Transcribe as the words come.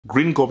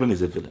Green Goblin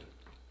is a villain.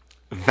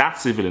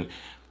 That's a villain.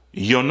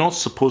 You're not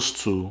supposed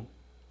to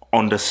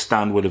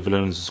understand where the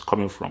villain is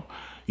coming from.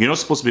 You're not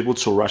supposed to be able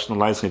to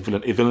rationalize a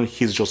villain. A villain,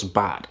 he's just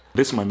bad.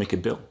 This might make a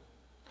bill.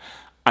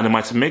 And it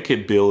might make a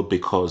bill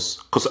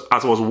because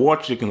as I was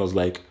watching, I was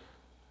like,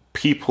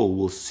 people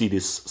will see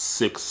this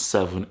 6,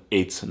 7,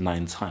 8,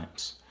 9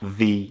 times.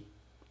 The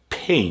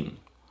pain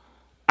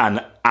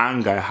and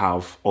anger I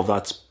have of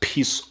that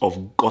piece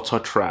of gutter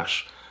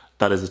trash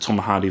that is the Tom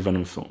Hardy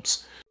Venom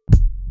films.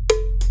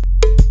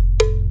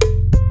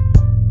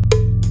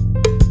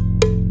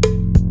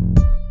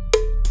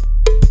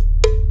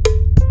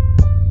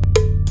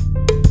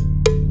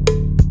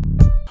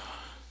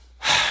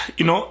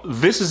 You know,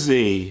 it is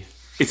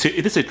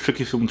a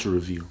tricky film to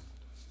review.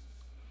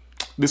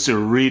 This is a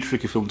really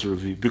tricky film to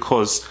review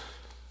because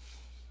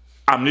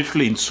I'm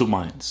literally in two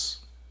minds.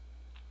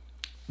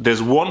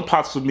 There's one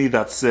part of me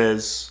that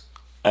says,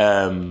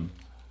 bro,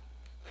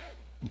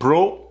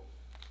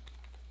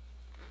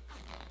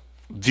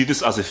 view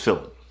this as a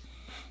film.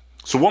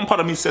 So one part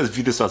of me says,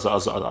 view this as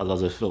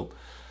a film.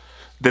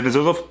 Then there's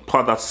another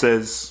part that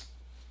says,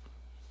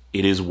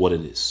 it is what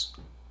it is.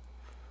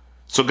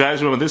 So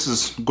guys, remember, this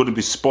is going to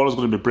be spoilers,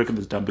 going to be breaking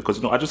this down because,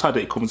 you know, I just had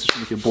a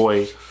conversation with your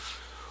boy,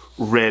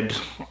 Red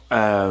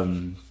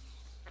Devil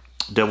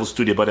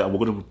Studio about it, and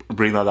we're going to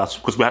bring that out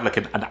because we had like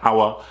an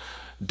hour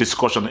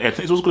discussion. And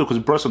it was good because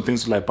we brought some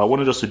things to light, but I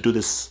wanted us to do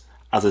this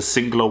as a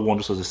singular one,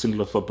 just as a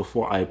singular thought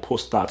before I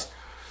post that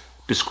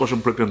discussion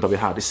breakdown that we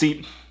had. You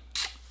see,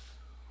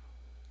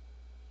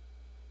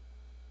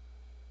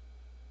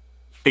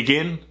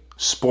 again,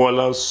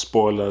 spoilers.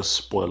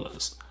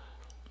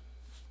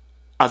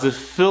 As a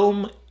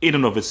film in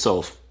and of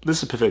itself, this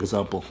is a perfect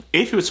example.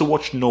 If you were to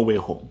watch No Way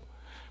Home,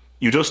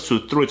 you just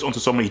to throw it onto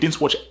someone, you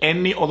didn't watch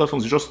any other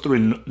films, you just threw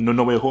in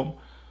No Way Home,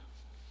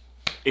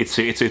 it's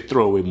a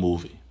throwaway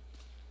movie.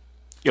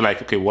 You're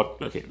like, okay, what?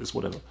 Okay, this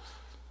whatever.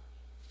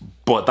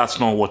 But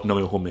that's not what No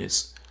Way Home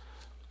is.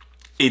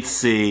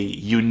 It's a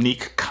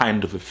unique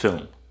kind of a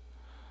film.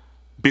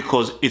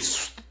 Because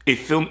it's a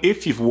film,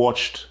 if you've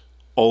watched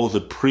all the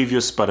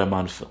previous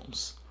Spider-Man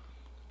films,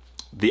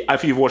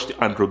 if you've watched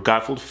the Andrew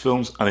Garfield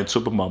films and the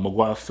Tobey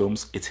Maguire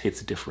films, it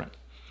hits different.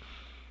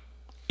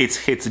 It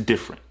hits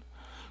different.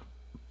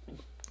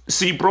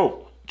 See,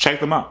 bro, check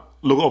them out.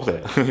 Look up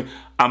there.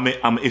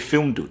 I'm a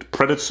film dude.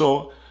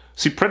 Predator.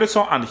 See,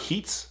 Predator and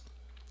Heat,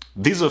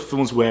 these are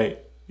films where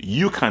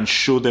you can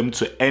show them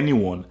to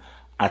anyone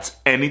at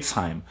any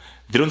time.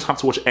 They don't have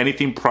to watch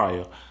anything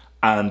prior.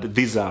 And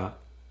these are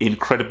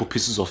incredible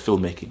pieces of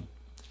filmmaking.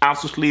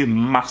 Absolutely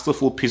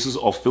masterful pieces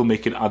of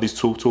filmmaking are these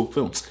two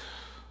films.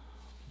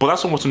 But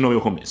that's not what No Way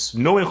Home is.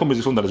 No Way Home is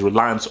a film that is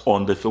reliant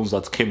on the films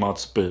that came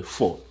out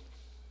before.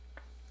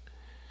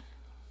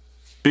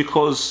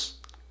 Because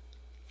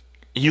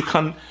you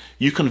can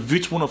view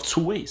it one of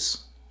two ways.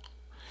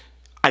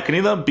 I can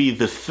either be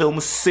the film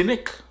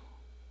cynic,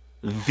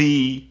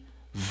 the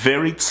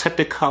very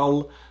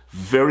technical,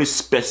 very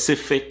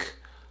specific,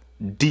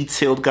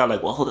 detailed guy,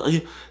 like, well,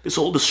 it's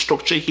all the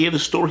structure here, the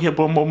story here,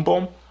 boom, boom,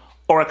 boom.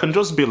 Or I can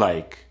just be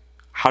like,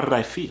 how did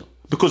I feel?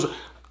 Because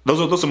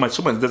those are my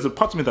two minds. There's a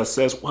part of me that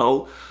says,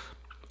 well,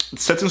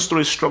 certain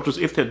story structures,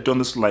 if they're done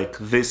this like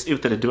this,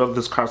 if they develop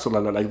this character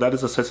like that,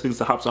 is a certain things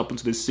that have to happen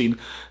to this scene.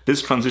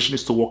 This transition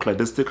is to work like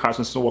this. The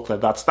character is to work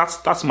like that.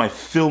 That's my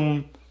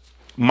film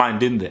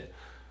mind in there.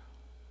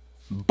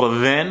 But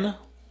then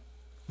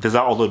there's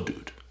that other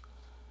dude,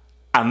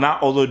 and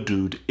that other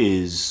dude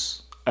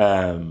is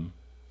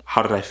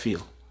how did I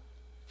feel?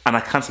 And I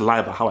can't lie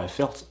about how I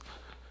felt.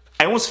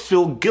 I almost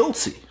feel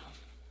guilty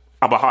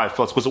about how I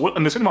felt because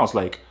in the cinema I was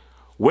like,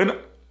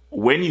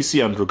 when you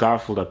see Andrew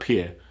Garfield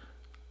appear,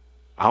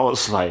 I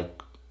was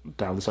like,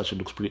 damn, this actually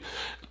looks pretty...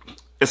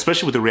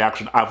 Especially with the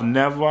reaction. I've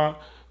never...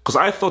 Because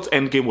I thought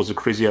Endgame was the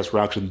craziest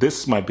reaction.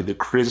 This might be the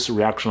craziest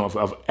reaction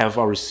I've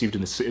ever received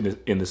in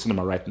the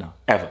cinema right now.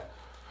 Ever.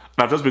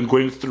 And I've just been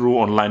going through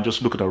online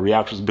just looking at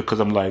reactions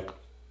because I'm like...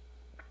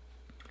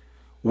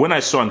 When I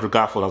saw Andrew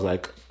Garfield, I was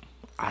like...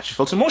 I actually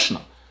felt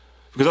emotional.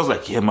 Because I was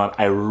like, yeah, man,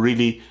 I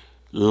really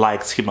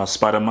liked him as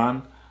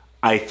Spider-Man.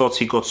 I thought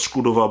he got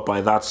screwed over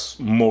by that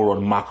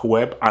moron Mark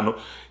Webb, and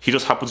he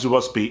just happened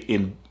to be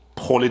in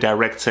poorly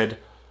directed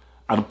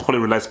and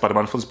poorly realized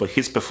Spider-Man films, but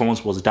his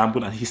performance was damn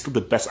good, and he's still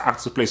the best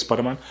actor to play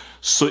Spider-Man.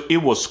 So it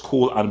was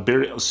cool and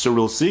very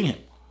surreal seeing him.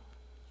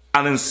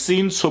 And then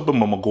seeing Tobey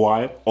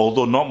Maguire,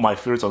 although not my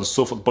favorite and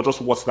so forth, but just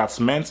what that's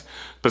meant,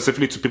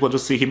 specifically to people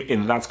just see him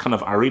in that kind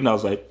of arena, I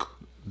was like,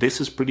 this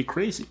is pretty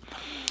crazy.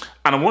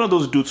 And I'm one of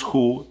those dudes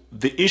who,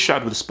 the issue I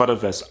had with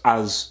Spider-Verse,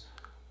 as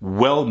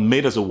well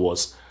made as it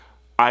was,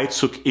 I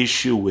took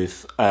issue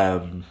with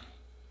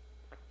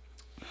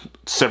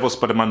several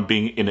Spider-Man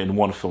being in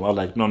one film. I was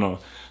like, no.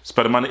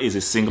 Spider-Man is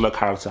a singular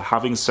character.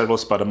 Having several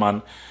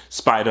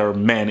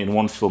Spider-Men in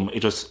one film,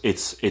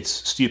 it's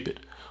stupid.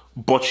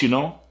 But, you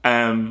know,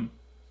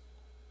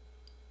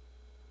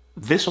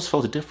 this just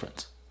felt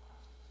different.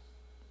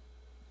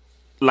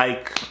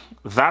 Like,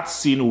 that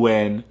scene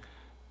when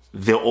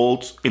they're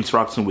all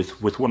interacting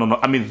with one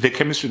another. I mean, the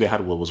chemistry they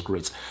had was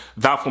great.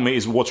 That for me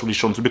is what's really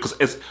shown to, because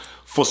it's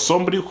for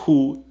somebody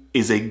who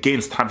is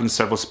against having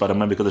several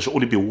Spider-Man because there should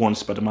only be one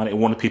Spider-Man and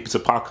one Peter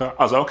Parker.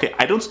 I was like, okay,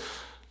 I don't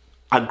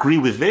agree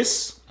with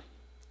this,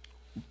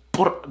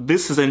 but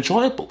this is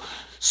enjoyable.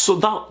 So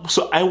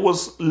I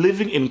was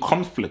living in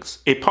conflicts.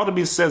 A part of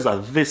me says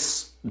that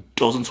this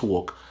doesn't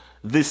work.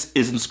 This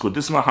isn't good.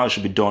 This is not how it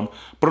should be done.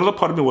 But another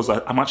part of me was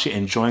like, I'm actually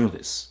enjoying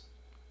this.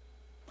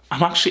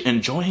 I'm actually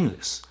enjoying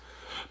this.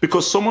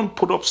 Because someone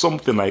put up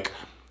something like,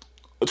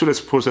 to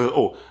this process,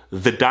 oh,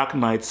 The Dark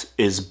Knight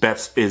is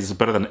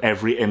better than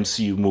every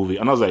MCU movie.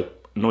 And I was like,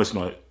 no, it's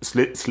not. It's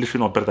literally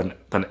not better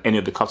than any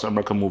of the Captain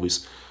America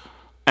movies.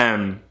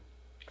 And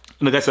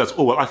the guy says,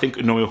 oh, well, I think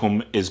No Way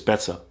Home is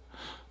better.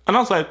 And I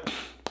was like,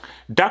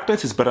 Dark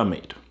Knight is better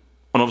made.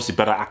 And obviously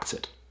better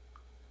acted.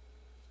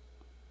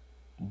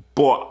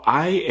 But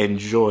I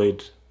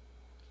enjoyed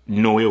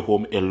No Way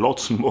Home a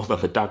lot more than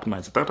The Dark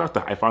Knight. The Dark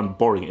Knight I found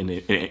boring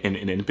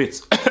in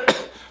bits.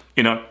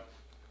 You know,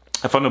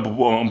 I found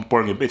it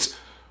boring in bits.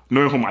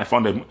 No Way Home, I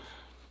found it...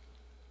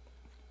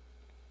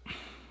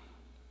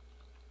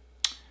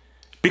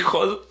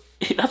 Because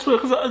that's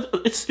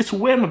what it's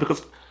weird, man,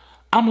 because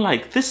I'm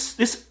like,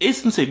 this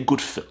isn't a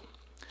good film.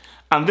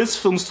 And this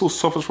film still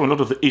suffers from a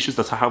lot of the issues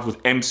that I have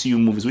with MCU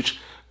movies, which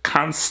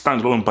can't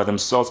stand alone by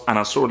themselves and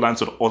are so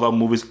reliant on other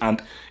movies,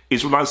 and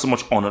it's reliant so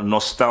much on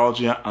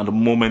nostalgia and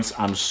moments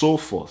and so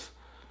forth.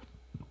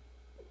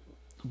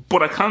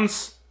 But I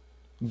can't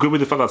go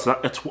with the fact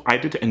that I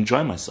did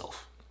enjoy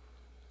myself.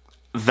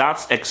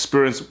 That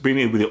experience,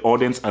 being with the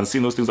audience and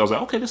seeing those things, I was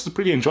like, okay, this is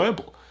pretty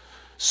enjoyable.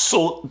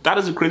 So that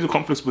is a crazy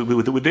conflict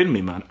within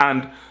me, man.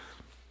 And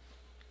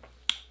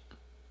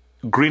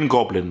Green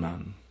Goblin,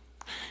 man.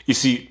 You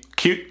see,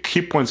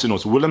 key points to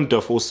note. Willem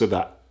Dafoe said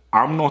that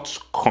I'm not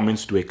coming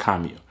to do a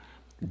cameo.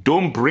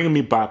 Don't bring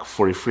me back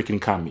for a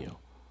freaking cameo.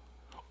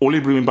 Only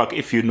bring me back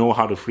if you know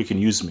how to freaking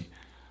use me.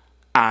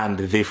 And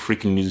they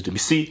freaking used him.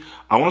 See,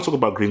 I want to talk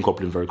about Green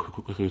Goblin very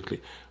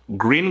quickly.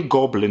 Green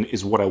Goblin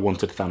is what I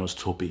wanted Thanos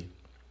to be.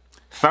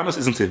 Thanos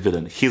isn't a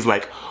villain. He's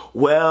like,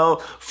 well,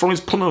 from his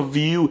point of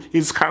view,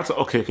 his character,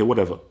 okay,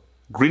 whatever.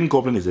 Green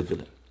Goblin is a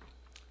villain.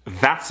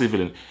 That's a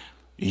villain.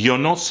 You're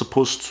not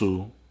supposed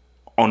to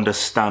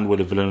understand where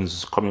the villain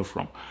is coming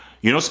from.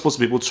 You're not supposed to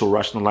be able to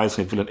rationalize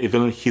a villain. A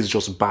villain, he's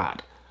just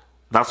bad.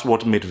 That's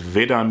what made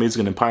Vader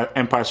amazing in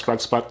Empire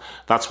Strikes Back.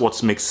 That's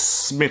what makes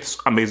Smith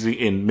amazing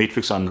in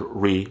Matrix and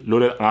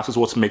Reloaded. And that's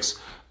what makes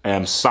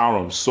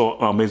Sauron so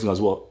amazing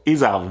as well.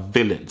 These are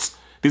villains.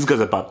 These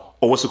guys are bad.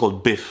 Or what's it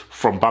called? Biff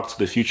from Back to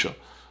the Future.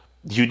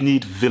 You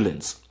need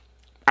villains.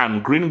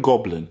 And Green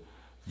Goblin,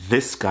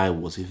 this guy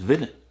was a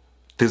villain.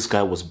 This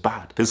guy was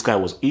bad. This guy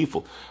was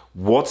evil.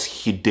 What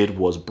he did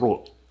was,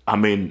 bro, I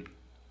mean,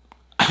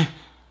 the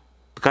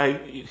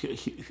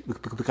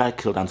guy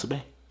killed Aunt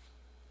May.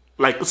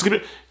 Like,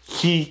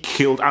 he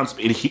killed Aunt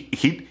May.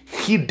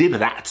 He did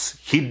that.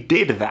 He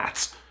did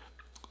that.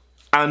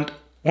 And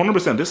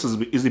 100%, this has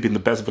easily been the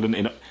best villain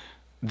in...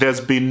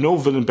 There's been no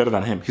villain better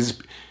than him.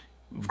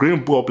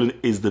 Green Goblin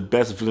is the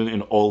best villain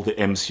in all the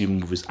MCU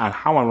movies. And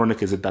how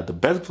ironic is it that the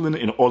best villain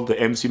in all the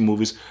MCU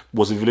movies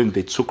was a villain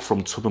they took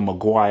from Tobey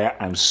Maguire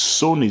and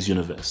Sony's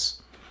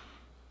universe?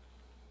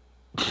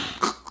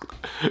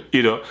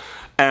 You know?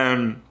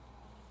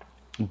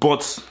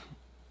 But,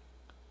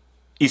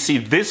 you see,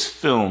 this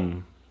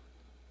film,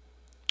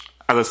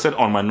 as I said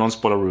on my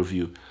non-spoiler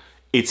review,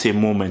 it's a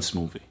moments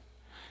movie.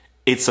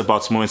 It's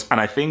about moments. And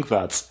I think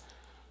that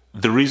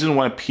the reason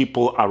why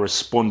people are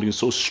responding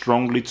so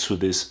strongly to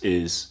this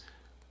is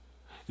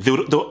they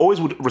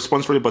always would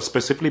respond strongly, but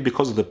specifically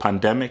because of the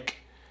pandemic,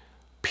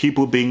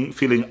 people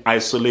feeling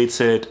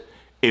isolated,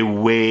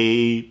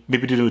 away,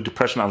 maybe dealing with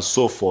depression and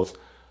so forth.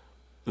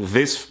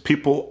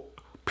 People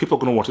are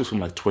going to watch this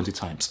film like 20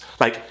 times.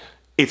 Like,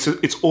 it's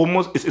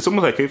almost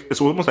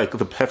like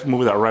the perfect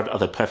movie that arrived at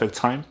the perfect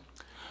time,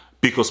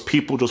 because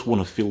people just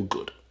want to feel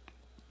good.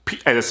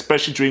 And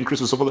especially during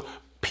Christmas and so forth,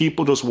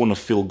 people just want to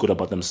feel good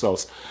about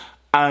themselves.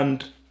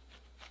 And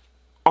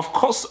of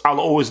course,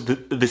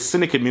 the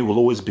cynic in me will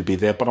always be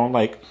there, but I'm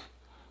like,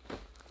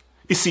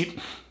 you see,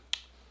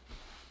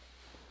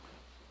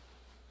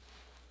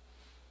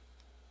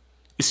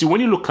 when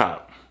you look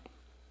at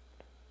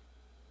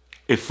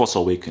A Force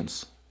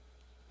Awakens,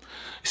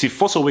 you see,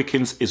 Force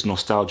Awakens is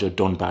nostalgia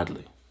done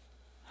badly.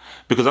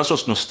 Because that's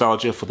just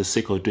nostalgia for the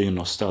sake of doing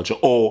nostalgia.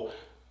 Or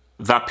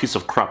that piece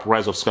of crap,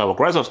 Rise of Skywalker.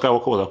 Rise of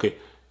Skywalker was, okay,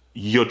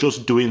 you're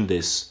just doing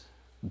this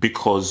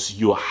because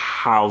you're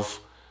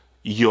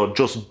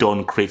just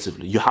done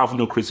creatively. You have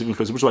no creative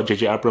influence, which is why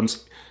J.J.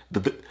 Abrams,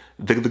 the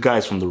guy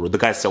is from the road. The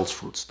guy sells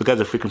fruits. The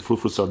guy's a freaking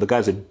fruit seller. The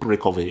guy's a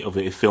brick of a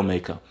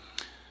filmmaker.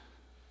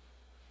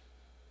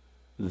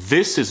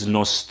 This is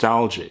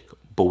nostalgic,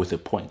 but with a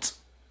point.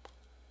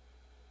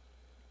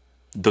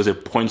 There's a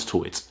point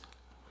to it.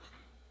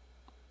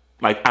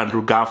 Like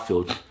Andrew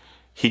Garfield,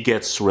 he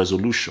gets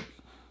resolution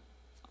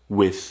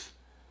with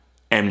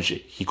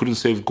MJ. He couldn't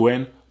save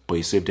Gwen, but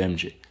he saved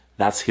MJ.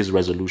 That's his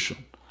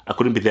resolution. I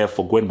couldn't be there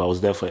for Gwen, but I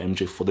was there for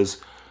MJ for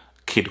this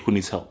kid who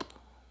needs help.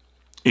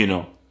 You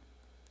know,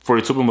 for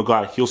a Tobey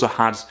Maguire, he also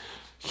has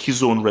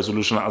his own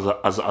resolution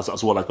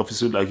as well. Like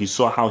obviously, like you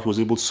saw how he was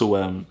able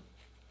to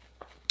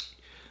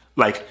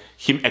like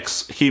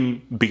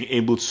him being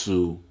able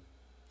to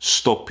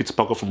stop Peter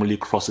Parker from really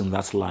crossing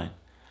that line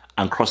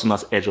and crossing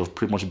that edge of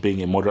pretty much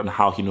being a murderer, and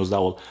how he knows that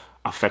will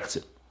affect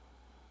him.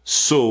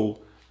 So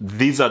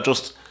these are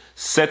just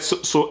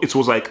sets. So it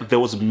was like there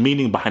was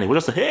meaning behind it. We're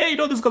just like, hey, you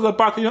know, these guys are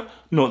back. You know,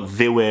 no,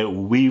 they were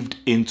weaved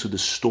into the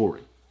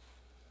story.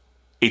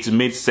 It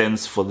made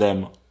sense for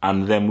them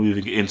and them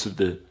moving into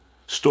the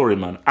story,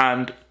 man.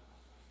 And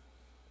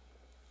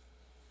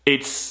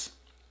it's,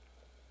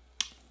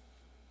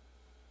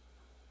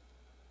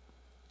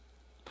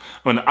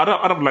 I mean, I'd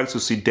have liked to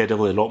see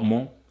Daredevil a lot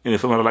more in the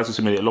film. I'd like to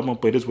see maybe a lot more,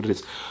 but it is what it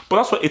is. But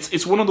that's why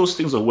it's one of those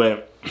things of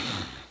where,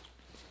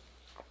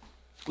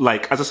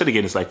 like, as I said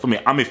again, it's like, for me,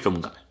 I'm a film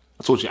guy.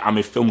 I told you, I'm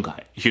a film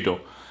guy, you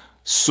know.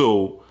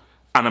 So,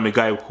 and I'm a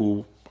guy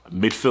who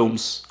made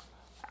films,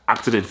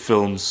 acted in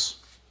films,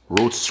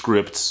 wrote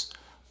scripts,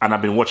 and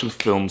I've been watching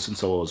films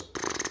since I was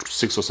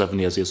 6 or 7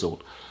 years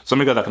old. So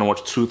I'm a guy that can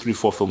watch 2, 3,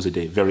 4 films a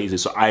day, very easy.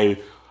 So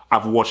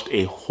I've watched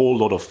a whole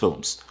lot of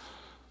films.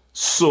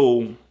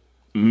 So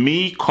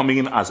me coming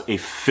in as a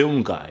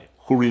film guy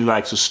who really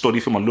likes to study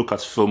film and look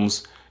at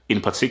films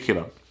in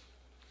particular,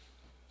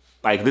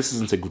 like, this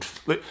isn't a good,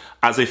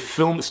 as a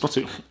film, it's not,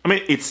 I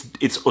mean,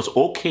 it's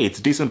okay, it's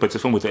decent, but it's a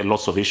film with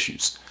lots of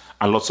issues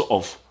and lots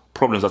of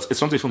problems.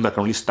 It's not a film that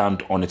can really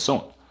stand on its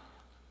own.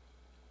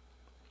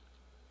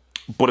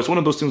 But it's one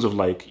of those things of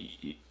like,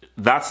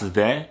 that's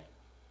there,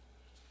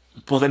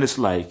 but then it's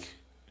like,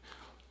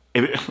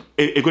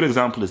 a good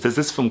example is, there's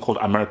this film called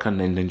American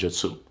Ninja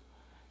 2.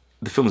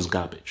 The film is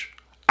garbage.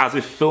 As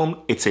a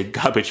film, it's a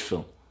garbage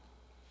film.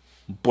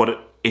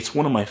 But it's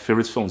one of my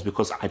favorite films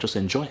because I just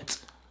enjoy it.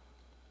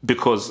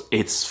 Because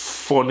it's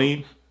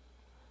funny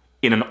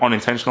in an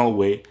unintentional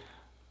way,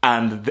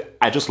 and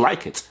I just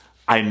like it.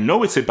 I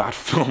know it's a bad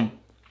film.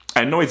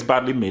 I know it's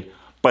badly made,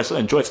 but I still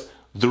enjoy it.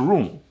 The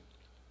Room,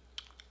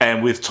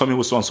 and with Tommy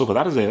Wiseau and so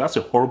forth, that's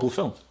a horrible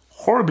film.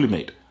 Horribly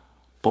made.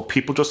 But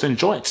people just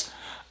enjoy it.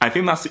 I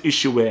think that's the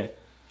issue where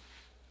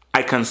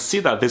I can see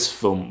that this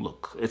film,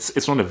 look,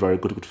 it's not a very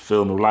good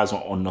film. It relies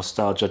on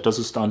nostalgia. It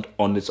doesn't stand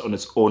on its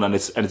own, and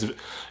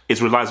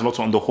it relies a lot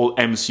on the whole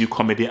MCU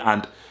comedy,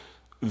 and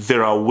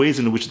there are ways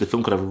in which the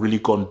film could have really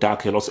gone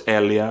dark a lot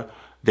earlier.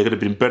 There could have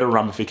been better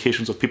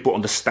ramifications of people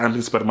understanding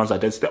Spider-Man's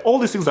identity. All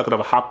these things that could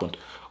have happened.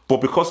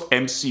 But because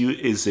MCU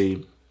is a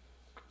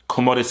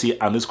commodity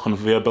and this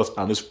conveyor belt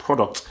and this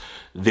product,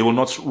 they will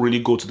not really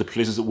go to the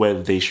places where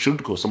they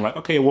should go. So I'm like,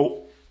 okay,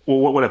 well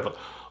whatever.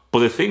 But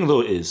the thing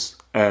though is,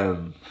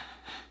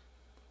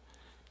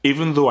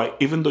 even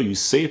though you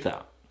say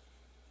that,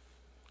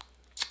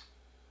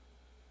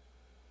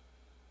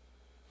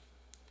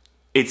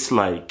 it's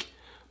like,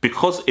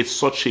 because it's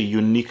such a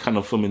unique kind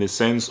of film in the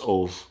sense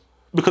of,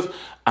 because,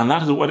 and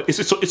that is what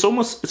it's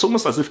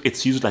almost as if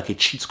it's used like a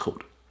cheat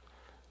code,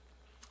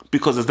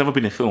 because there's never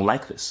been a film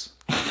like this.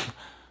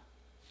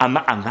 and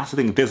that's the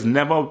thing.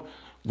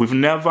 We've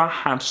never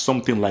had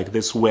something like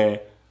this where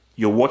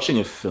you're watching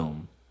a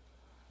film,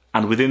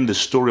 and within the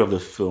story of the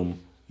film,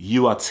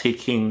 you are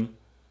taking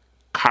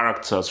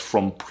characters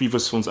from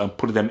previous films and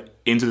putting them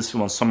into this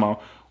film and somehow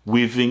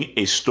weaving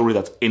a story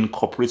that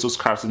incorporates those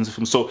characters into the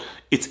film. So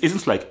it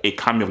isn't like a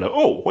cameo of like,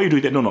 oh, what are you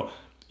doing there? No.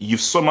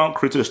 You've somehow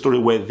created a story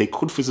where they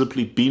could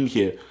physically be in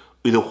here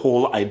with the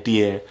whole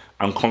idea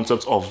and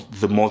concept of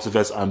the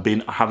multiverse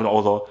and having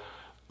other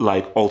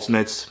like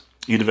alternate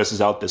universes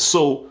out there.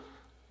 So,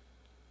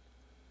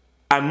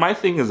 and my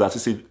thing is that, you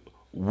see,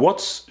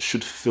 what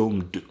should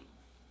film do?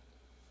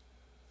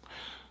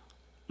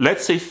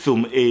 Let's say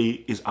film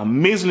A is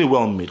amazingly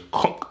well made,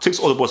 ticks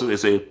all the boxes,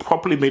 it's a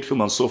properly made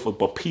film and so forth,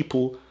 but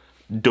people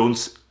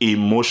don't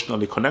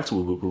emotionally connect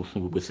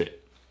with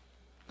it.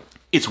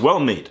 It's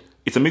well made,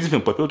 it's an amazing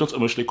film, but people don't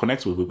emotionally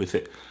connect with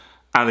it.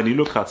 And then you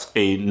look at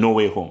a No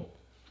Way Home.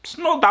 It's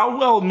not that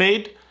well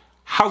made,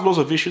 has lots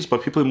of issues,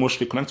 but people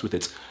emotionally connect with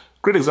it.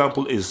 Great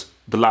example is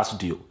The Last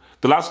Deal.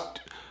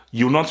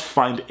 You will not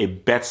find a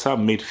better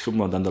made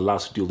film than The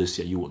Last Deal this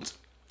year. You won't.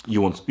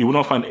 You will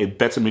not find a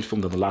better made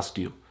film than The Last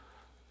Deal.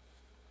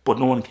 But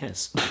no one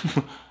cares.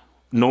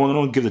 no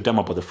one gives a damn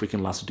about the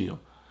freaking Last Deal.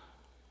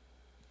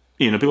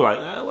 You know, people are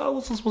like, well,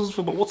 what's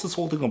this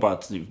whole thing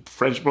about the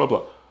French, blah,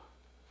 blah.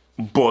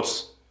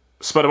 But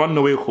Spider-Man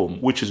No Way Home,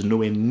 which is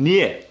nowhere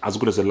near as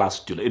good as The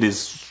Last Deal. It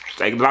is,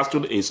 like, The Last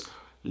Deal is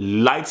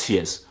light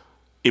years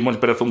a much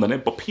better film than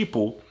it, but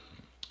people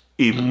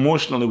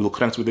emotionally will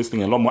connect with this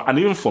thing a lot more. And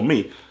even for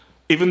me,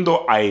 even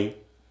though I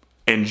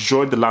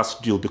enjoyed The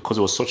Last Deal because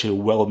it was such a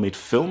well-made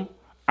film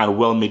and a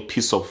well-made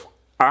piece of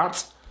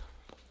art,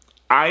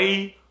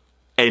 I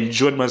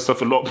enjoyed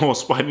myself a lot more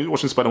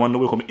watching Spider-Man No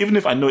Way Home, even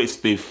if I know it's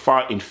the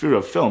far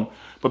inferior film.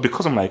 But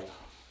because I'm like,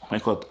 oh my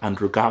God,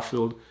 Andrew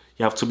Garfield,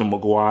 you have Tobey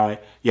Maguire,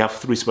 you have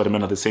 3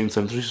 Spider-Men at the same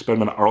time. 3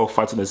 Spider-Men are all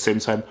fighting at the same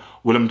time.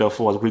 Willem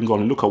Dafoe as Green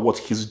Goblin, look at what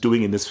he's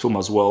doing in this film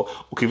as well.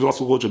 Okay, we've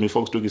also got Jamie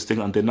Foxx doing his thing,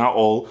 and they're now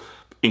all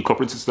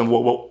incorporated them,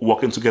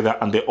 working together,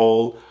 and they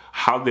all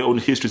how their own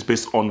history is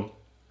based on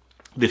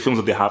the films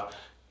that they have.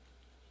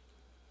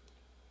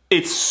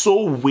 It's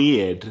so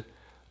weird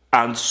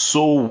and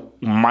so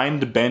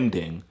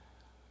mind-bending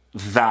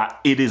that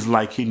it is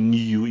like a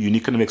new,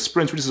 unique kind of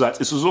experience, which is that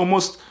it's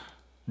almost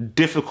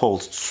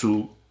difficult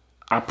to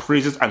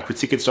appraise it and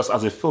critique it just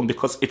as a film,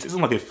 because it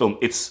isn't like a film.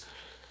 It's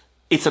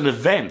an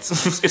event.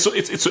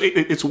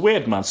 it's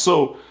weird, man.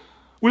 So,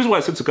 which is why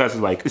I said to guys,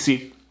 is like, you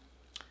see,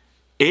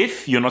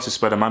 if you're not a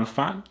Spider-Man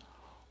fan,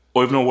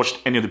 or you've not watched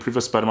any of the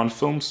previous Spider-Man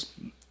films,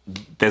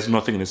 there's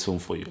nothing in this film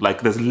for you.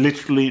 Like, there's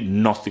literally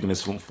nothing in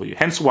this film for you.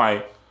 Hence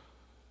why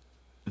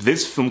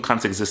this film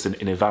can't exist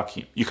in a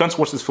vacuum. You can't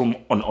watch this film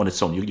on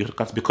its own. You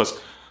can't, because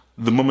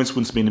the moments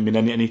wouldn't mean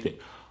anything.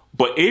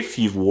 But if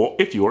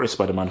you're a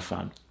Spider-Man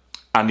fan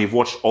and you've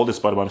watched all the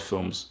Spider-Man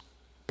films,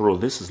 bro,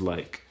 this is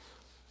like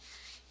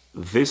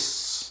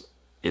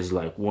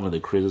one of the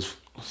craziest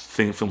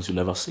films you'll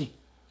ever see.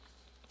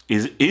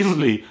 Is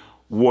easily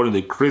one of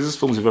the craziest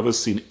films you've ever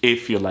seen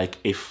if you're like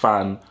a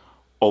fan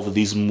of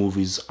these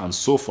movies and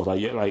so forth. Like,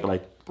 you're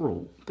like,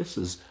 bro, this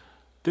is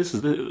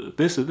madness.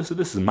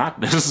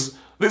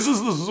 This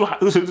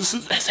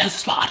is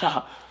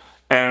Sparta.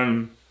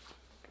 And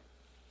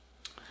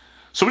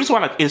so this is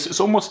why, like, it's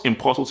almost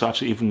impossible to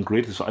actually even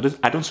grade this film.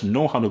 I don't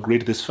know how to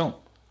grade this film.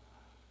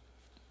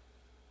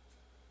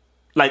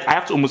 Like, I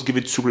have to almost give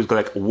it 2 grades.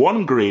 Like,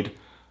 1 grade,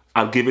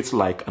 I'll give it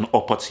like an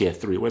upper tier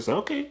 3, where it's like,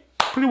 okay,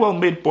 pretty well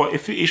made, but a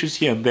few issues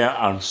here and there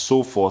and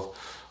so forth.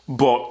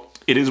 But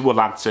it is well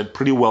acted,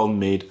 pretty well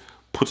made,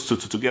 put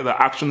together.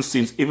 Action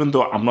scenes, even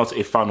though I'm not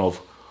a fan of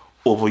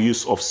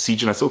overuse of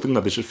CG, and I still think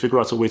that they should figure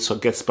out a way to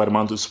get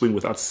Spider-Man to swing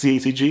without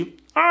CG.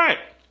 All right,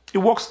 it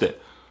works there.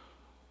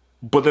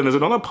 But then there's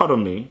another part of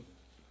me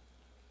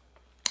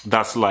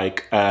that's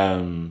like,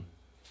 so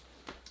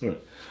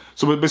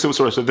basically,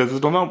 so there's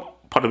another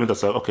part of me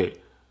that's like, okay,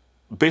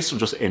 based on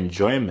just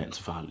enjoyment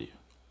value,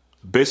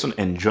 this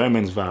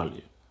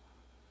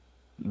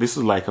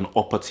is like an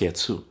upper tier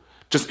 2.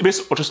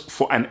 Just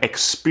for an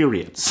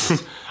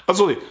experience.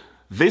 Absolutely,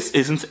 this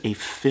isn't a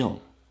film.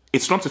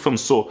 It's not a film,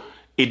 so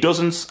it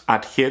doesn't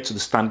adhere to the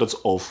standards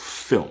of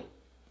film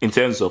in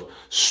terms of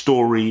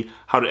story,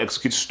 how to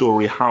execute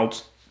story,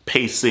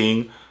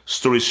 pacing,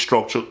 story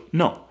structure.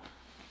 No,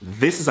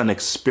 this is an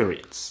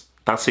experience.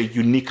 That's a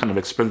unique kind of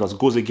experience that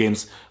goes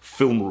against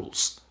film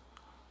rules.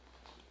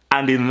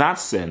 And in that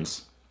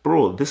sense,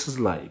 bro, this is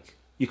like,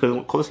 you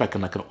can call this like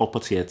an upper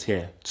tier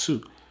 2.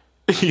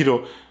 You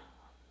know,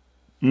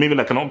 maybe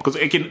like because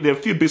again, there are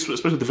a few bits,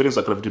 especially the videos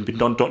that could have been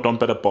done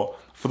better, but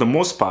for the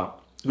most part,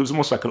 it was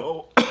almost like it's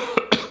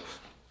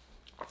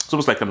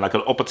almost like an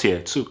upper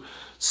tier 2.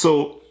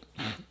 So,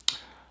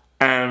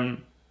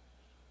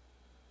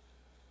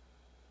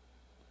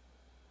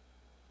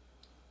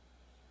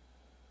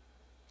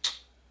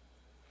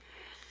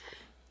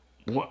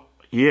 what?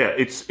 Yeah,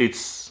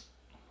 it's.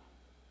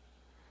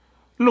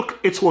 Look,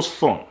 it was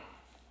fun.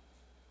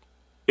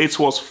 It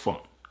was fun.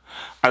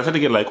 I said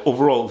again, like,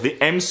 overall, the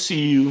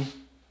MCU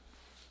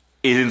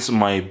isn't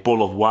my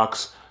ball of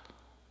wax,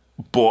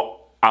 but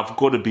I've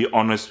got to be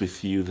honest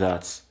with you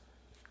that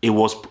it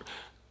was,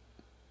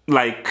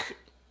 like,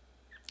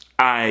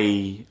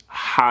 I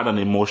had an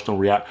emotional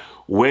reaction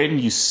when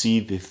you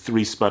see the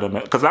 3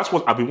 Spider-Man, because that's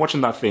what I've been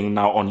watching that thing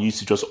now on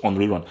YouTube, just on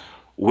rerun.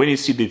 When you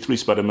see the 3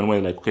 Spider-Man,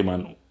 when you're like, okay,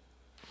 man,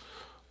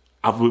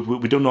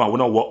 we don't know, we're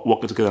not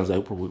working together. And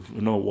it's like,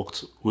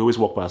 we always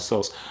work by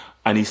ourselves.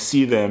 And you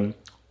see them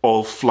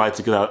all fly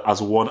together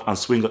as one and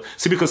swing.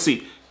 Because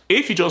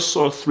if you just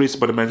saw 3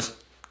 Spider-Men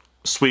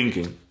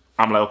swinging,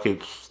 I'm like, okay,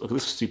 this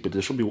is stupid.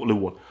 There should be only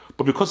one.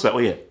 But because like, oh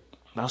yeah,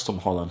 that's Tom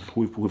Holland,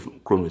 who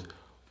we've grown with.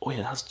 Oh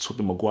yeah, that's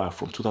Tobey Maguire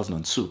from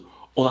 2002.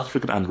 Oh, that's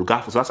freaking Andrew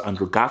Garfield. So that's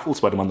Andrew Garfield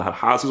Spider-Man that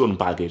has his own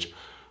baggage.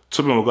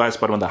 Tobey Maguire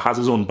Spider-Man that has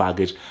his own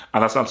baggage.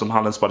 And that's Tom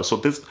Holland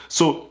Spider-Man.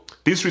 So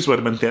these 3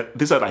 Spider-Men,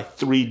 these are like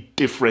 3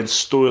 different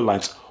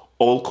storylines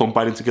all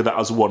combining together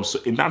as one. So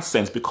in that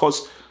sense,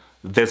 because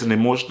there's an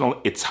emotional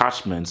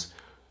attachment,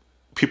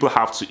 people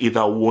have to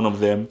either one of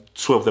them,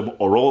 2 of them,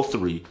 or all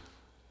 3.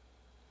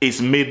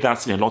 It's made that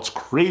scene a lot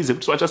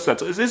crazy. So I just said,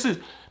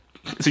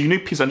 it's a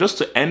unique piece. And just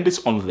to end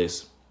this on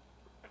this,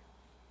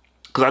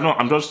 because I know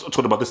I'm just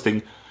talking about this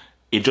thing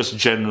in just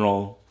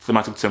general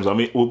thematic terms. I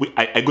mean,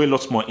 I go a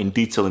lot more in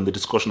detail in the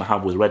discussion I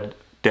have with Red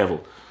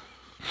Devil.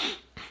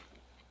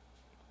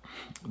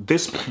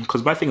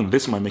 Because my thing,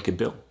 this might make a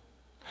bill.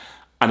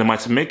 And it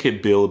might make a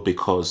bill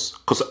because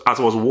as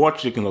I was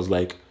watching it, I was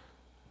like,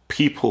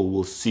 people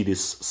will see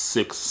this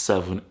 6,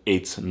 7,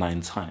 8,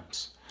 9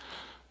 times.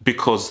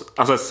 Because,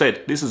 as I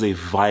said, this is a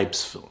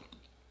vibes film.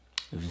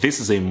 This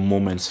is a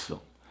moments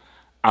film.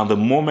 And the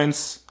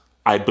moments,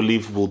 I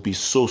believe, will be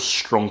so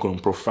strong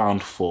and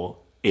profound for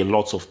a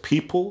lot of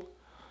people.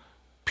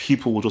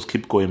 People will just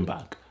keep going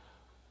back.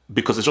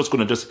 Because it's just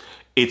going to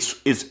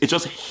it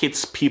just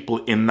hits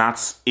people in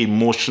that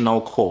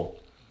emotional core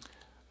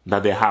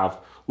that they have.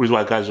 Which is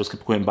why guys just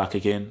keep going back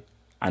again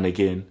and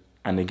again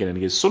and again and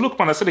again. So look,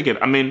 man, I said again,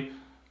 I mean,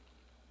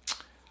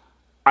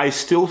 I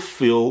still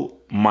feel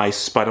my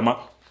Spider-Man...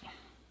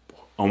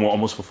 I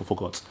almost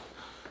forgot.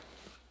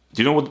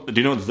 Do you know what?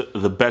 Do you know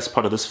the best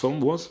part of this film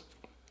was?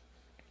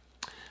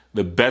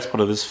 The best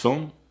part of this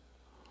film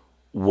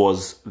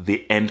was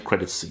the end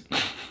credit scene.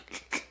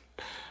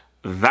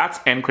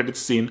 That end credit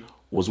scene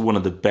was one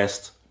of the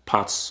best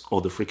parts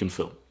of the freaking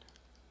film.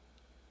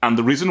 And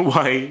the reason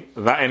why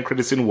that end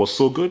credit scene was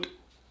so good,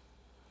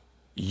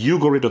 you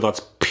got rid of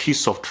that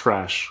piece of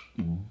trash,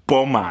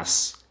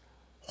 bum-ass,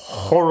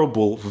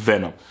 horrible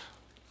Venom.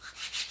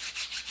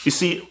 You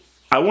see,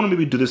 I want to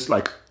maybe do this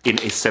like in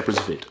a separate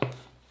vid.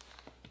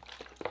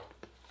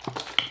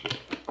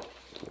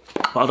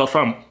 I'll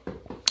try and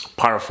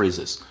paraphrase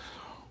this.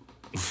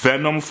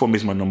 Venom for me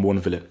is my number one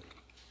villain.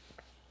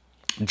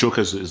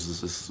 Joker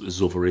is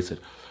overrated.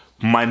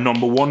 My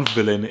number one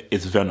villain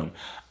is Venom.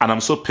 And I'm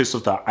so pissed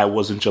off that I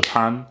was in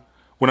Japan.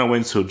 When I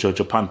went to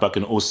Japan back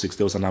in 2006,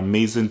 there was an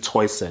amazing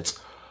toy set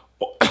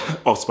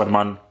of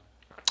Spider-Man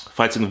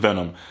fighting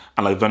Venom.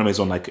 And like Venom is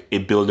on like a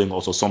building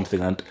or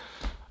something. And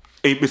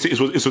it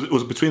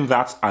was between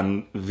that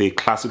and the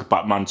classic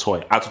Batman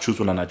toy. I had to choose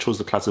one and I chose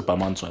the classic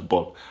Batman toy.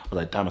 But I was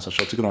like, damn it, I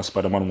should have taken that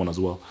Spider-Man one as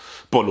well.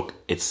 But look,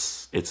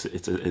 it's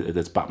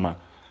Batman.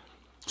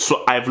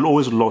 So I've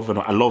always loved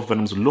Venom. I love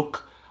Venom's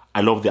look. I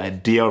love the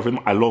idea of him.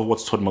 I love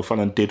what Todd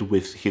McFarlane did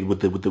with the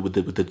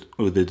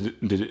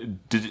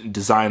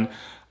design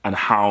and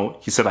how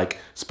he said like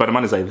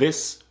Spider-Man is like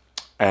this,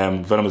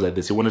 Venom is like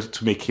this. He wanted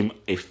to make him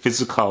a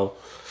physical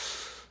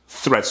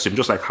threat to him,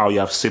 just like how you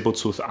have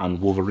Sabretooth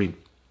and Wolverine.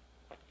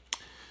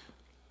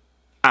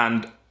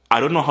 And I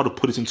don't know how to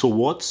put it into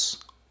words.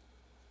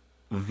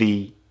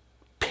 The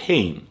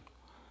pain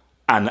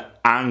and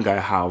anger I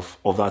have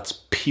of that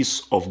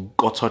piece of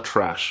gutter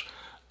trash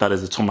that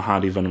is the Tom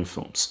Hardy Venom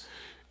films.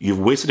 You've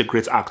wasted a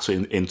great actor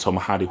in Tom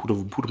Hardy who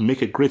would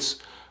make a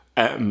great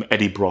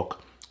Eddie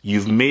Brock.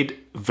 You've made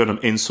Venom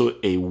into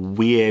a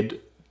weird,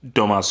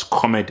 dumbass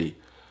comedy.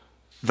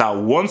 That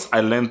once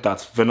I learned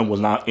that Venom was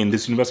now in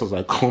this universe, I was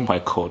like, oh my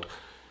God,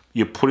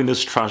 you're putting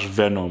this trash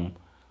Venom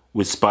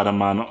with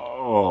Spider-Man.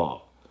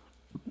 Oh.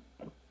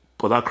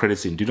 But that credit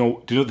scene, do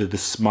you know the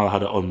smile I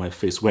had on my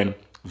face when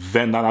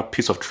Venom, that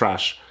piece of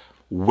trash,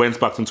 went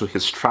back into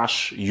his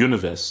trash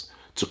universe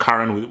to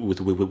carry on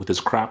with his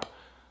crap?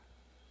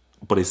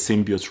 But a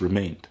symbiote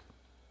remained,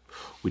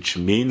 which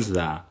means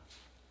that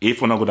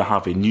if we're not going to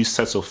have a new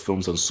set of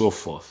films and so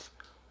forth,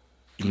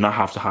 you now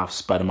have to have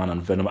Spider-Man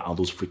and Venom and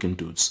those freaking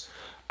dudes.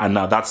 And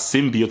now that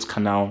symbiote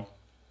can now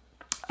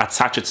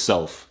attach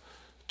itself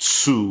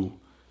to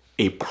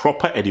a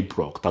proper Eddie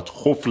Brock that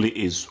hopefully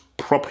is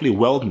properly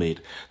well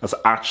made, that's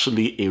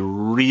actually a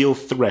real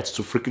threat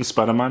to freaking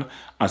Spider-Man,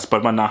 and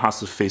Spider-Man now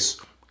has to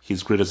face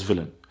his greatest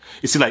villain.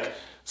 You see, like,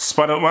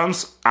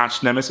 Spider-Man's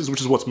arch nemesis, which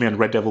is what me and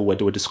Red Devil were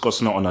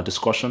discussing on our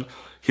discussion,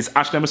 his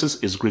arch nemesis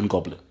is Green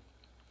Goblin.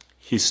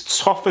 His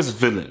toughest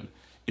villain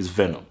is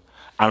Venom.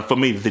 And for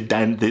me,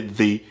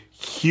 the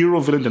hero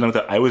villain dynamic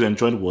that I always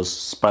enjoyed was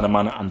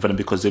Spider-Man and Venom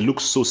because they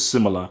look so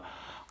similar,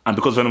 and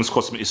because Venom's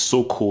costume is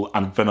so cool,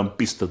 and Venom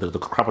beats the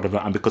crap out of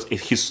Venom, and because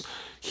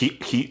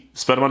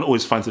Spider-Man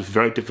always finds it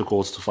very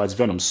difficult to fight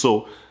Venom.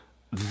 So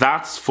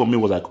that for me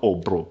was like, oh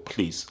bro,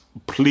 please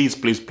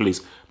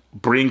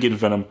bring in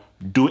Venom,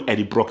 do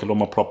Eddie Brock a lot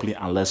more properly,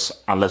 and let's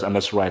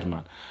ride,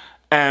 man.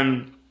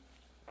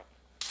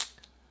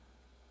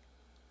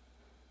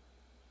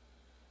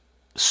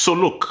 So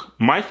look,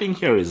 my thing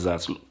here is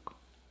that look,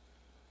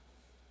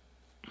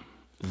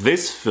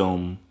 this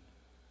film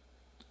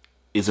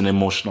is an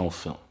emotional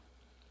film.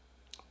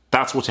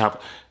 That's what you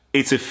have.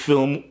 It's a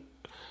film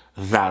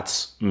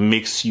that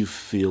makes you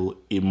feel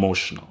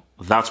emotional.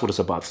 That's what it's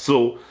about.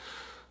 So,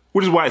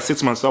 which is why I say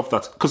to myself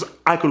that, because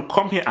I could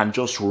come here and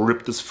just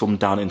rip this film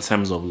down in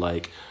terms of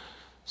like,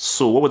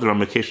 so what were the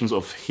ramifications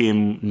of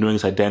him knowing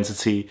his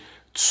identity?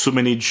 Too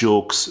many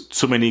jokes,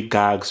 too many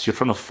gags. You're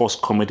trying to force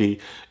comedy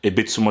a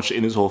bit too much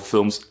in his whole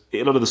films.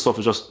 A lot of the stuff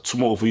is just too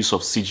much overuse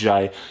of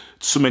CGI.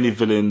 Too many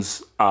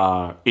villains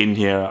are in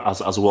here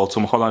as well.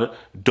 Tom Holland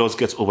does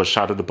get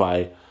overshadowed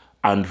by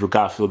Andrew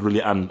Garfield,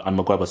 really, and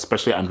Maguire, but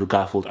especially Andrew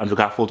Garfield. Andrew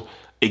Garfield,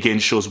 again,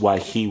 shows why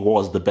he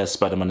was the best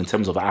Spider-Man in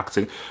terms of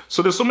acting.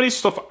 So there's so many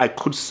stuff I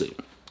could say.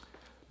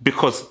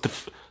 Because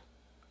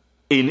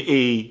in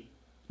a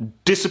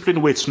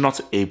disciplined way, it's not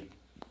a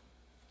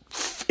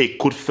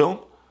good film.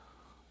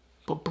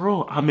 But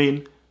bro, I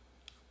mean,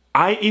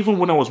 even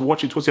when I was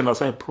watching towards the end, I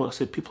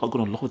said, people are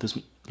going to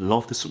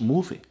love this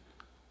movie.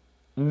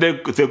 They're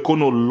going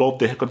to love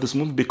the heck of this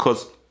movie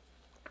because,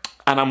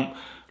 and I'm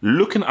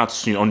looking at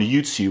on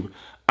YouTube,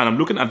 and I'm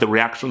looking at the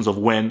reactions of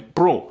when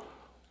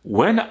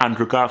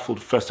Andrew Garfield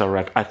first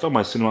arrived, I thought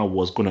my cinema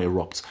was going to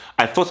erupt.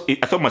 I thought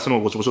my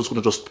cinema was just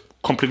going to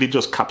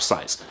completely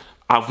capsize.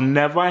 I've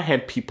never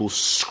heard people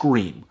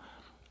scream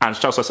and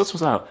shout. So I said to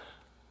myself,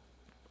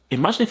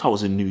 imagine if I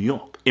was in New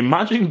York.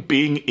 Imagine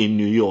being in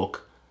New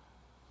York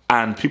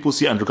and people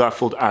see Andrew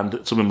Garfield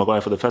and Tobey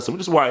Maguire for the first time,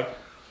 which is why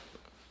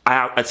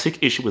I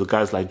take issue with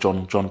guys like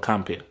John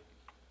Campea.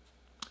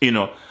 You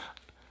know,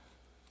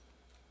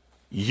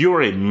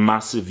 you're a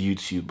massive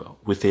YouTuber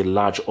with a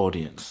large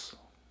audience.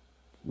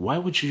 Why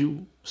would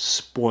you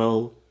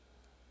spoil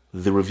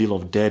the reveal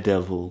of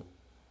Daredevil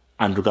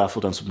Andrew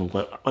Garfield and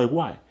Superman. Like,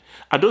 why?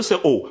 I don't say,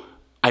 oh,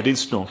 I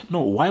didn't know.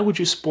 No, why would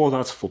you spoil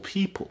that for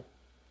people?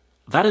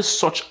 That is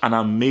such an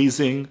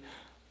amazing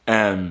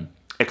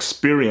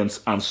experience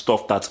and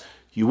stuff that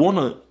you want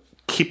to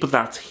keep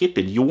that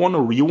hidden. You want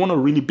to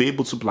really be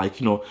able to, like,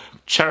 you know,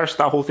 cherish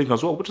that whole thing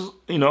as well. Which is,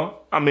 you know,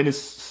 I mean,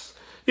 it's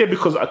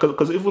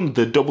because even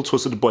the Double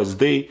Toasted Boys,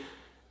 they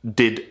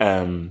did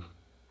a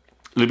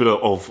little bit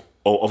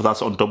of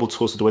that on Double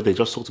Toasted, where they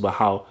just talked about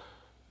how,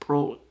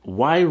 bro,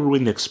 why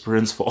ruin the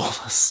experience for all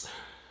of us?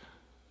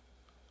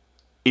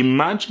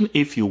 Imagine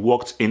if you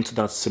walked into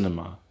that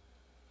cinema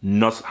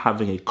not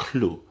having a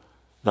clue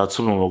that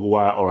Tobey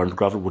Maguire or Andrew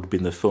Garfield would be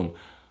in the film.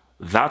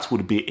 That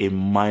would be a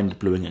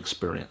mind-blowing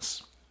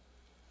experience.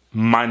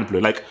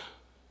 Mind-blowing. Like,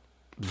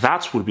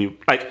 that would be,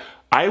 like,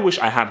 I wish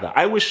I had that.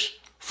 I wish,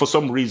 for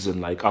some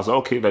reason, like, I was like,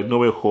 okay, like, No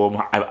Way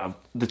Home,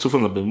 the two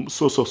films have been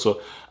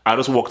so. I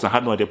just walked and I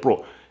had no idea.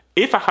 Bro,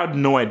 if I had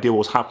no idea what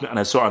was happening and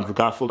I saw Andrew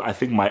Garfield, I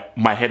think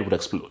my head would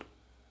explode.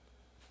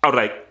 I was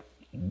like,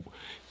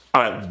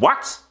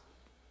 what?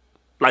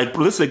 Like,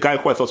 this is a guy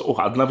who I thought, oh,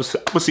 I'd never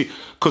see.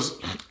 Because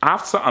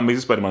after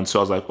Amazing Spider-Man 2,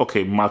 I was like,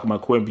 okay, Mark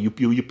McQuarrie,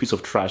 you piece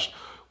of trash.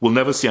 We'll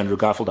never see Andrew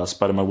Garfield as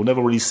Spider-Man. We'll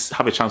never really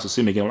have a chance to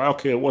see him again. Like,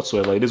 okay,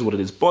 whatsoever. It is what it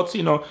is. But,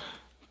 you know,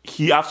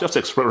 he has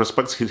to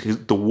respect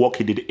the work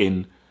he did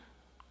in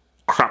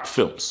crap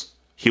films.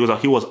 He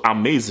was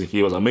amazing.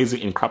 He was amazing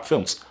in crap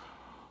films.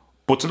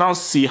 But to now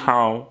see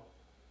how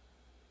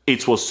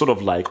it was sort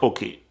of like,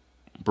 okay,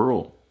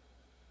 bro,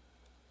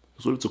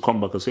 it's ready to come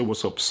back and say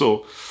what's up.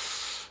 So,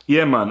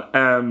 yeah,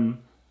 man.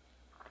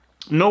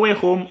 No Way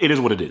Home, it is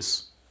what it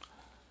is.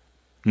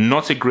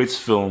 Not a great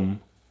film,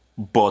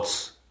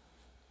 but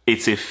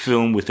it's a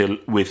film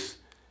with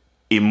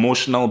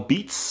emotional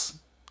beats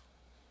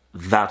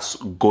that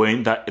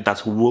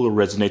will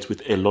resonate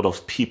with a lot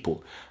of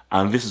people.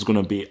 And this is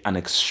going to be an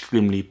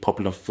extremely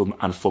popular film.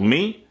 And for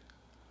me,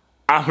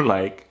 I'm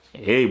like,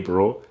 hey,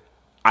 bro,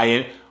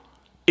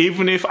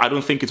 even if I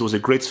don't think it was a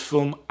great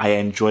film, I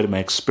enjoyed my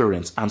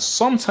experience. And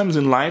sometimes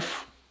in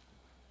life,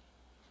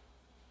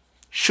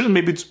 shouldn't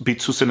maybe be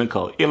too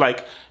cynical. You're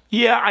like,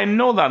 yeah, I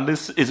know that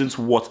this isn't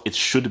what it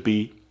should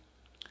be.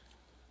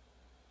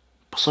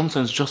 But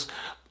sometimes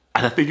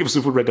and I think it was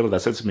a regular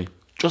that said to me,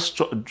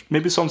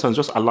 maybe sometimes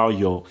just allow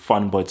your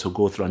fanboy to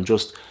go through and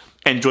just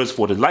enjoy it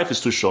for what it is. Life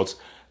is too short.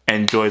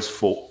 Enjoy it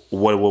for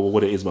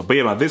what it is. But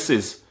yeah, man, this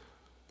is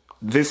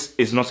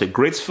not a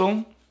great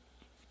film,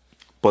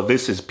 but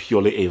this is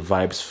purely a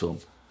vibes film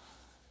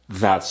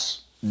that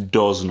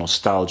does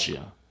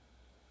nostalgia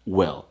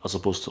well, as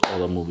opposed to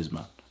other movies,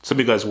 man. Tell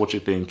me, guys, what you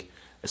think,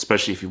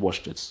 especially if you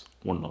watched it.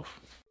 One love.